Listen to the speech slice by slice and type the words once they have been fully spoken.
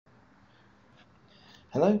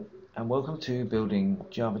Hello and welcome to building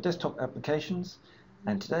Java desktop applications,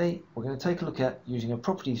 and today we're going to take a look at using a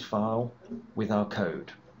properties file with our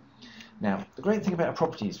code. Now the great thing about a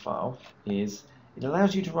properties file is it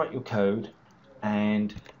allows you to write your code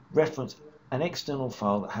and reference an external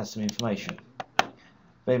file that has some information,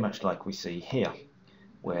 very much like we see here,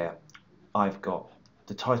 where I've got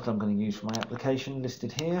the title I'm going to use for my application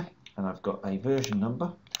listed here, and I've got a version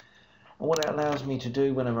number. And what it allows me to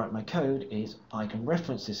do when I write my code is I can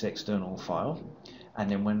reference this external file, and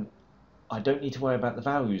then when I don't need to worry about the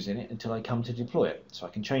values in it until I come to deploy it. So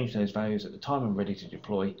I can change those values at the time I'm ready to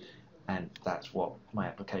deploy, and that's what my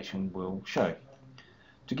application will show.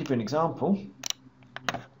 To give you an example,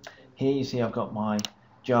 here you see I've got my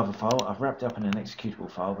Java file. I've wrapped it up in an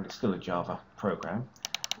executable file, but it's still a Java program.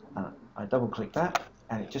 And I double click that,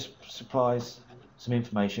 and it just supplies some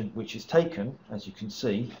information which is taken, as you can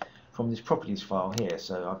see, from this properties file here.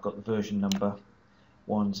 So I've got the version number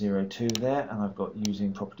 102 there, and I've got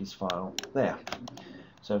using properties file there.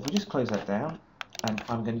 So if we just close that down, and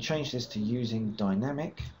I'm going to change this to using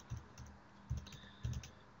dynamic,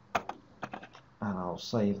 and I'll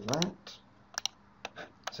save that.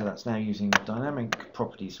 So that's now using dynamic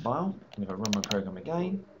properties file. And if I run my program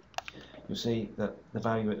again, you'll see that the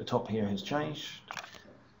value at the top here has changed.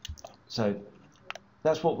 So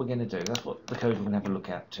that's what we're going to do. That's what the code we're going to have a look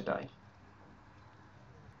at today.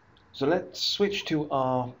 So let's switch to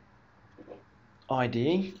our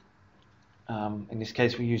IDE. In this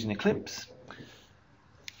case we're using Eclipse,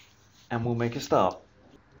 and we'll make a start.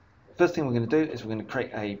 First thing we're going to do is we're going to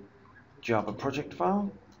create a Java project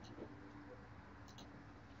file.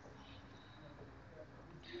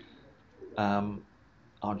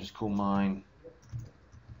 I'll just call mine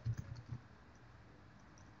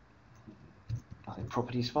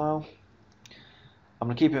properties file. I'm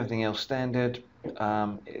going to keep everything else standard.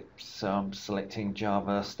 So I'm selecting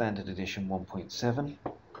Java Standard Edition 1.7,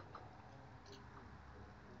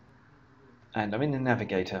 and I'm in the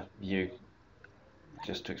navigator view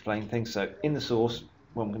just to explain things. So in the source,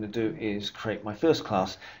 what I'm going to do is create my first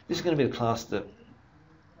class. This is going to be the class that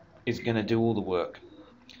is going to do all the work.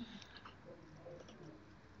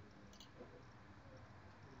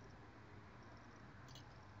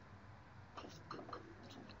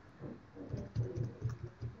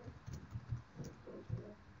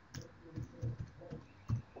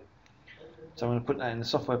 So I'm going to put that in the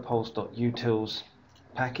softwarepulse.utils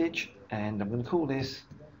package, and I'm going to call this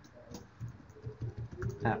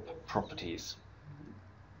app properties.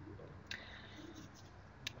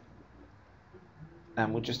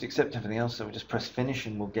 And we'll just accept everything else, so we'll just press finish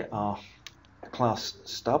and we'll get our class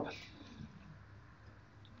stub.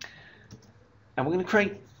 And we're going to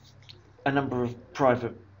create a number of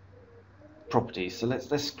private properties. So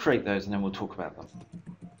let's create those and then we'll talk about them.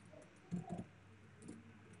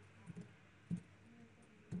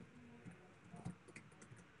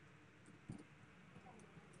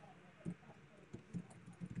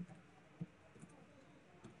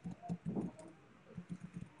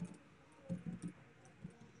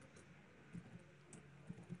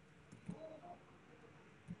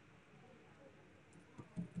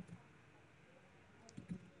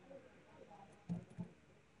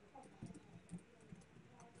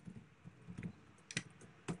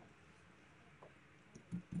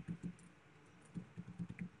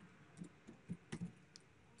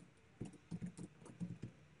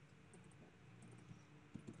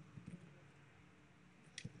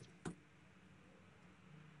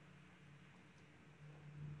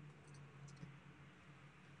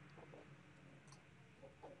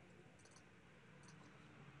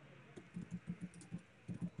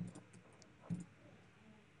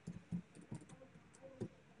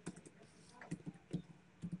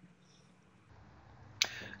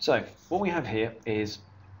 So what we have here is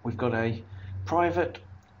we've got a private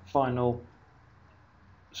final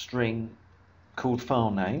string called file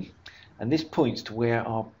name, and this points to where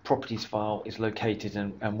our properties file is located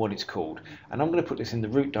and what it's called. And I'm going to put this in the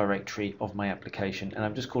root directory of my application, and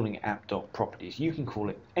I'm just calling it app.properties. You can call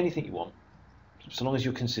it anything you want, so long as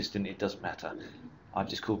you're consistent, it doesn't matter. I've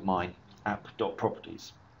just called mine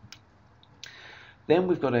app.properties. Then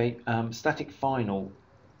we've got a static final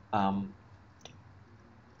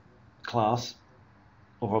class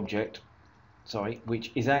or object,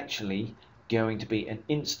 which is actually going to be an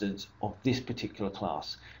instance of this particular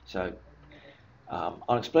class. So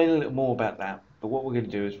I'll explain a little more about that, but what we're going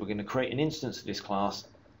to do is we're going to create an instance of this class,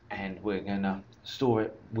 and we're going to store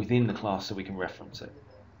it within the class so we can reference it.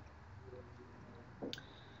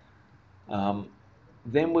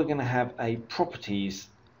 Then we're going to have a properties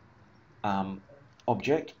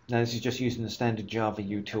object. Now this is just using the standard Java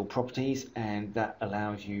util properties, and that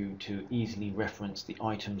allows you to easily reference the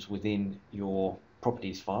items within your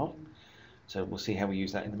properties file. So we'll see how we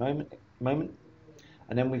use that in a moment.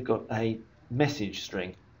 And then we've got a message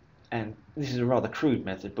string, and this is a rather crude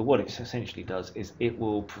method, but what it essentially does is it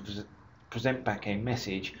will present back a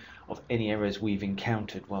message of any errors we've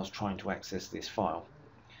encountered whilst trying to access this file.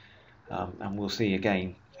 And we'll see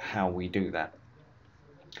again how we do that.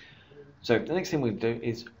 So the next thing we'll do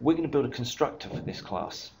is we're going to build a constructor for this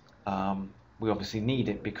class. We obviously need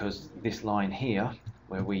it because this line here,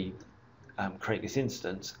 where we create this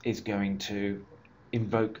instance, is going to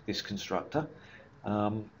invoke this constructor.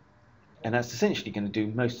 And that's essentially going to do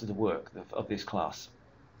most of the work of this class.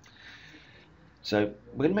 So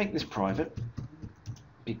we're going to make this private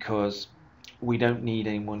because we don't need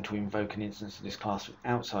anyone to invoke an instance of this class from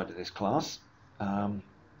outside of this class.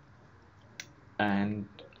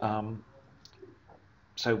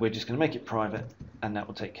 So we're just going to make it private, and that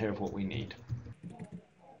will take care of what we need.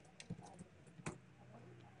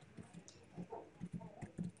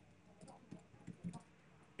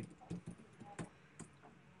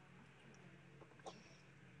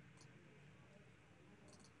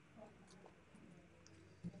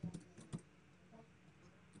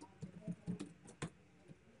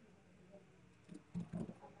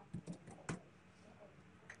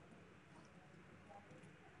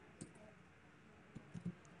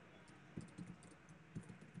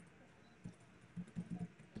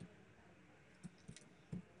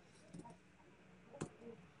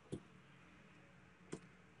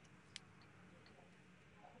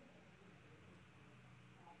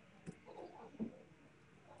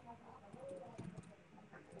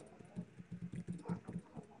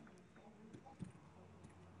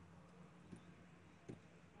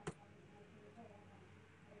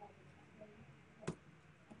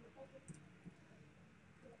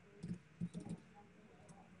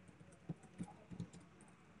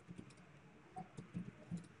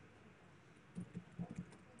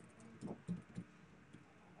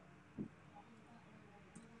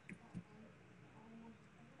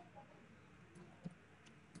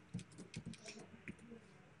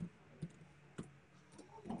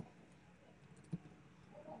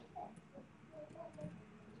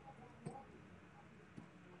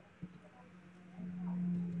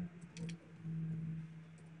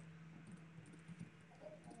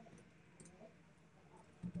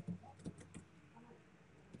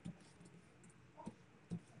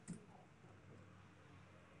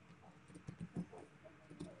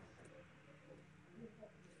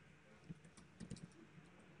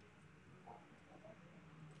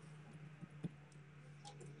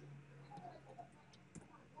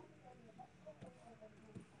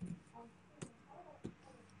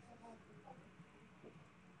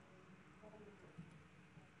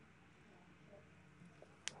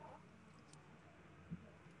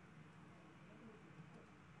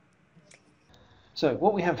 So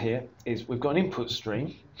what we have here is we've got an input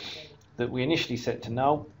stream that we initially set to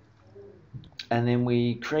null, and then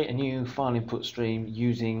we create a new file input stream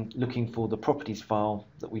looking for the properties file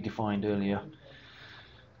that we defined earlier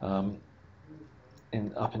up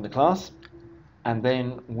in the class, and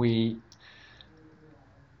then we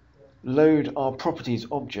load our properties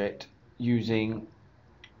object using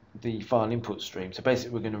the file input stream. So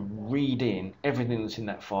basically we're going to read in everything that's in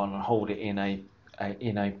that file and hold it in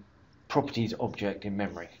a properties object in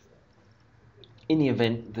memory. In the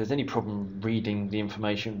event there's any problem reading the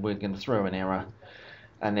information, we're going to throw an error,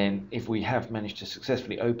 and then if we have managed to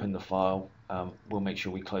successfully open the file, we'll make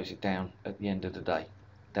sure we close it down at the end of the day.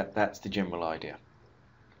 That's the general idea.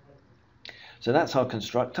 So that's our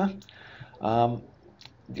constructor.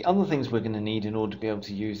 The other things we're going to need in order to be able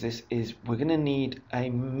to use this is we're going to need a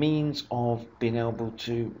means of being able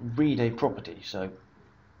to read a property. So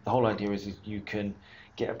the whole idea is you can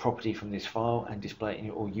get a property from this file and display it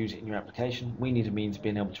or use it in your application. We need a means of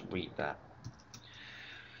being able to read that.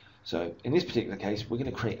 So in this particular case, we're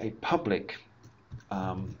going to create a public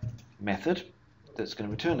method that's going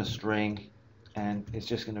to return a string, and it's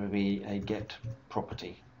just going to be a get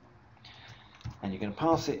property. And you're going to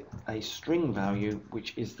pass it a string value,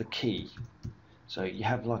 which is the key. So you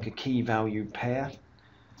have like a key value pair.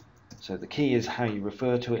 So the key is how you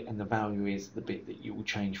refer to it, and the value is the bit that you will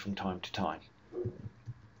change from time to time.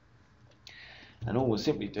 And all we'll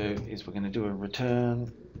simply do is we're going to do a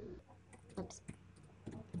return. Oops.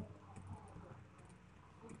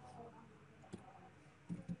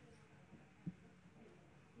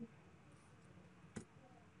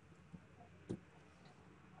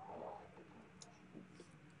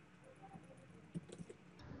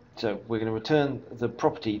 So we're going to return the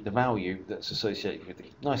property, the value that's associated with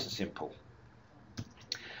it. Nice and simple.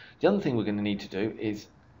 The other thing we're going to need to do is,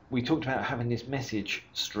 we talked about having this message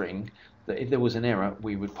string that if there was an error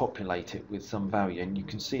we would populate it with some value, and you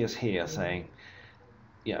can see us here saying,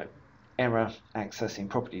 you know, error accessing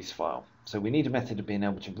properties file. So we need a method of being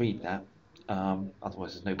able to read that,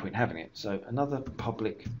 otherwise there's no point in having it. So another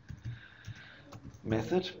public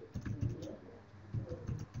method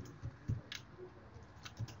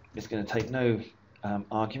is going to take no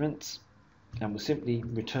arguments, and will simply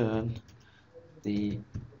return the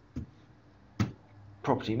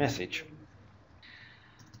property message.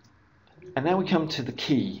 And now we come to the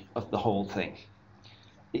key of the whole thing.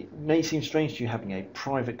 It may seem strange to you having a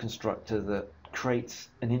private constructor that creates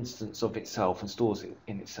an instance of itself and stores it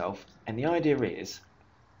in itself, and the idea is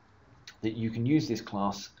that you can use this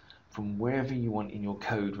class from wherever you want in your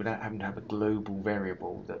code without having to have a global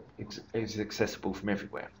variable that is accessible from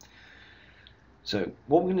everywhere. So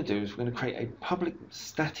what we're going to do is we're going to create a public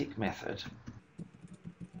static method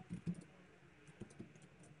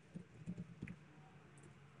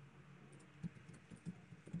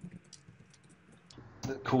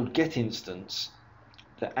called getInstance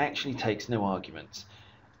that actually takes no arguments.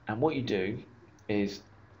 And what you do is,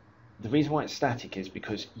 the reason why it's static is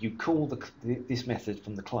because you call this method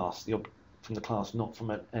from the class, not from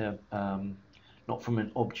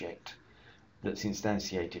an object that's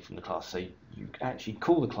instantiated from the class. So you actually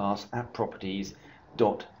call the class at properties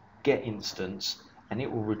dot getInstance, and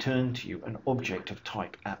it will return to you an object of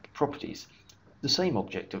type at properties, the same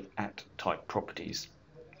object of at type properties.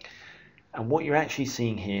 And what you're actually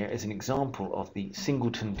seeing here is an example of the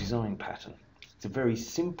singleton design pattern. It's a very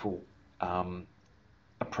simple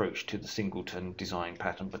approach to the singleton design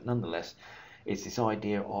pattern, but nonetheless it's this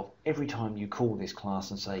idea of every time you call this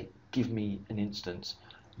class and say give me an instance,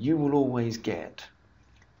 you will always get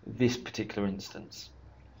this particular instance.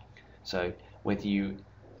 So whether you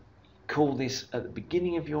call this at the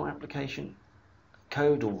beginning of your application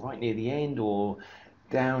code, or right near the end, or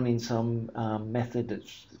down in some method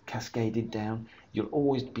that's cascaded down, you'll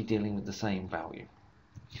always be dealing with the same value.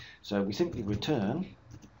 So we simply return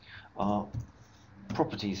our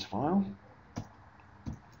properties file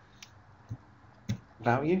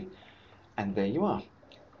value, and there you are.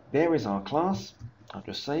 There is our class. I'll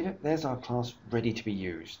just save it. There's our class ready to be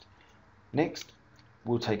used. Next,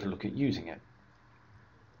 we'll take a look at using it.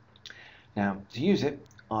 Now, to use it,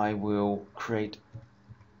 I will create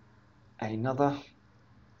another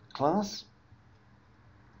class.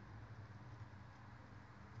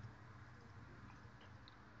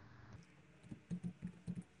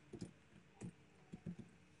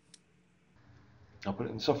 I'll put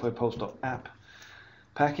it in the softwarepulse.app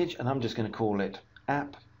package, and I'm just going to call it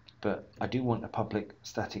app, but I do want a public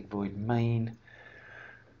static void main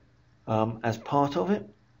as part of it.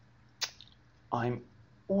 I'm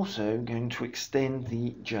also going to extend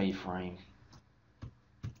the JFrame.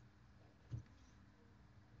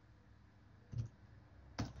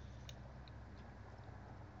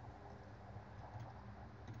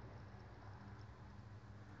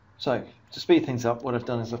 So to speed things up, what I've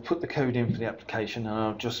done is I've put the code in for the application, and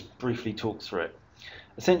I'll just briefly talk through it.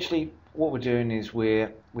 Essentially what we're doing is we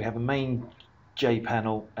have a main J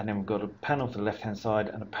panel, and then we've got a panel for the left hand side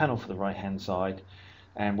and a panel for the right hand side,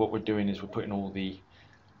 and what we're doing is we're putting all the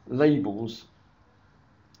labels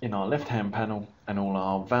in our left hand panel and all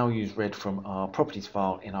our values read from our properties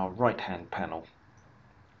file in our right hand panel.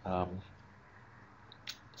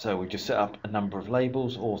 So we just set up a number of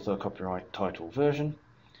labels: author, copyright, title, version.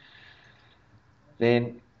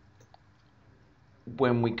 Then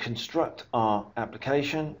when we construct our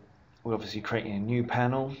application, we're obviously creating a new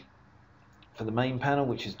panel for the main panel,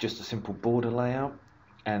 which is just a simple border layout,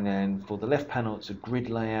 and then for the left panel it's a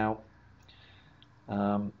grid layout,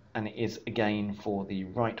 and it is again for the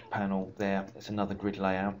right panel there, it's another grid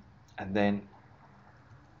layout, and then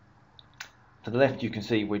for the left you can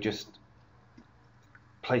see we're just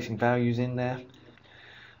placing values in there,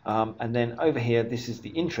 and then over here this is the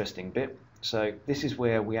interesting bit. So this is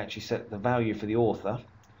where we actually set the value for the author.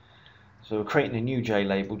 So we're creating a new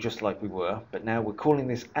jlabel just like we were, but now we're calling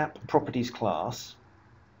this app properties class,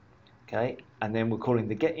 okay, and then we're calling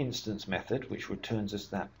the getInstance method, which returns us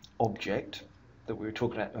that object that we were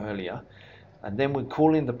talking about earlier, and then we're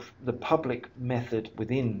calling the public method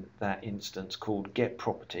within that instance called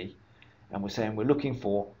getProperty, and we're saying we're looking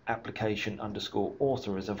for application underscore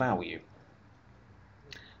author as a value.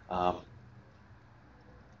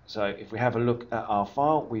 So if we have a look at our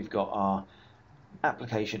file, we've got our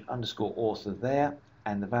application underscore author there,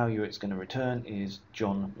 and the value it's going to return is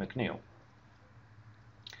John McNeil.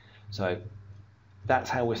 So that's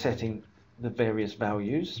how we're setting the various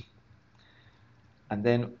values. And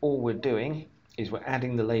then all we're doing is we're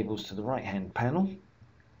adding the labels to the right hand panel,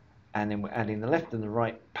 and then we're adding the left and the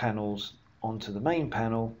right panels onto the main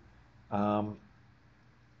panel, and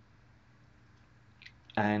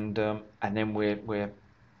then we're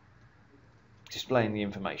displaying the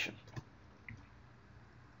information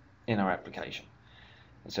in our application.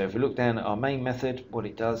 And so if we look down at our main method, what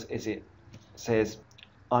it does is it says,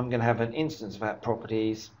 I'm going to have an instance of app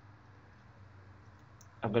properties.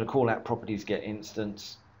 I'm going to call app properties get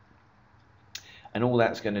instance, and all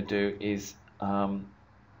that's going to do is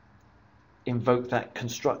invoke that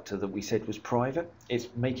constructor that we said was private. It's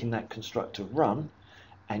making that constructor run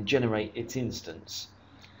and generate its instance.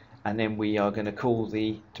 And then we are going to call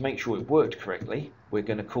to make sure it worked correctly, we're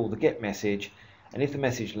going to call the get message, and if the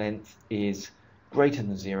message length is greater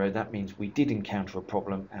than 0, that means we did encounter a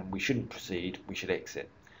problem and we shouldn't proceed, we should exit.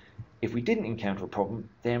 If we didn't encounter a problem,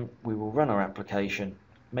 then we will run our application,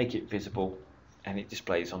 make it visible, and it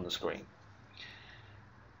displays on the screen.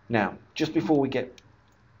 Now, just before we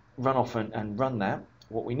run off and run that,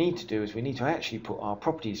 what we need to do is we need to actually put our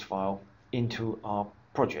properties file into our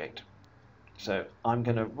project. So I'm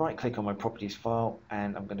going to right click on my properties file,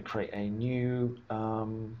 and I'm going to create a new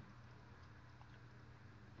file.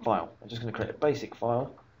 I'm just going to create a basic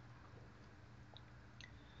file.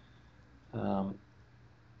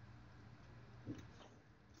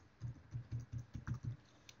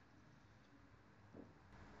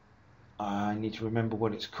 I need to remember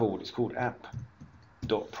what it's called. It's called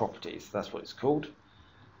app.properties. That's what it's called.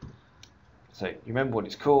 So you remember what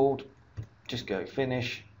it's called, just go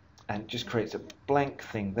finish, and it just creates a blank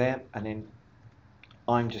thing there. And then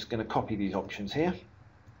I'm just going to copy these options here,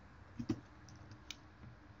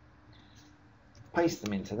 paste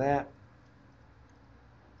them into there,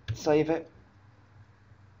 save it,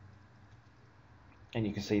 and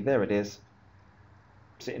you can see there it is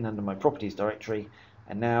sitting under my properties directory.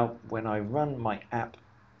 And now when I run my app,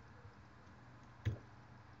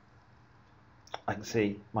 I can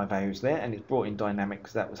see my values there, and it's brought in dynamic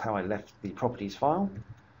because that was how I left the properties file.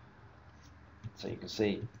 So you can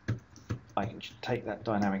see I can take that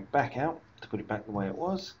dynamic back out to put it back the way it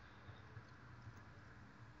was,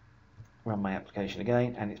 run my application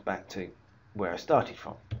again, and it's back to where I started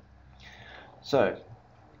from. So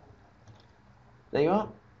there you are.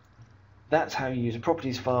 That's how you use a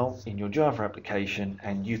properties file in your Java application,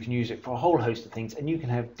 and you can use it for a whole host of things, and you can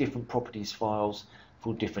have different properties files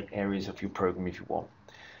for different areas of your program if you want.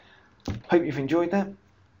 Hope you've enjoyed that,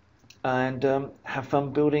 and have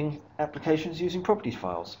fun building applications using properties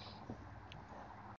files.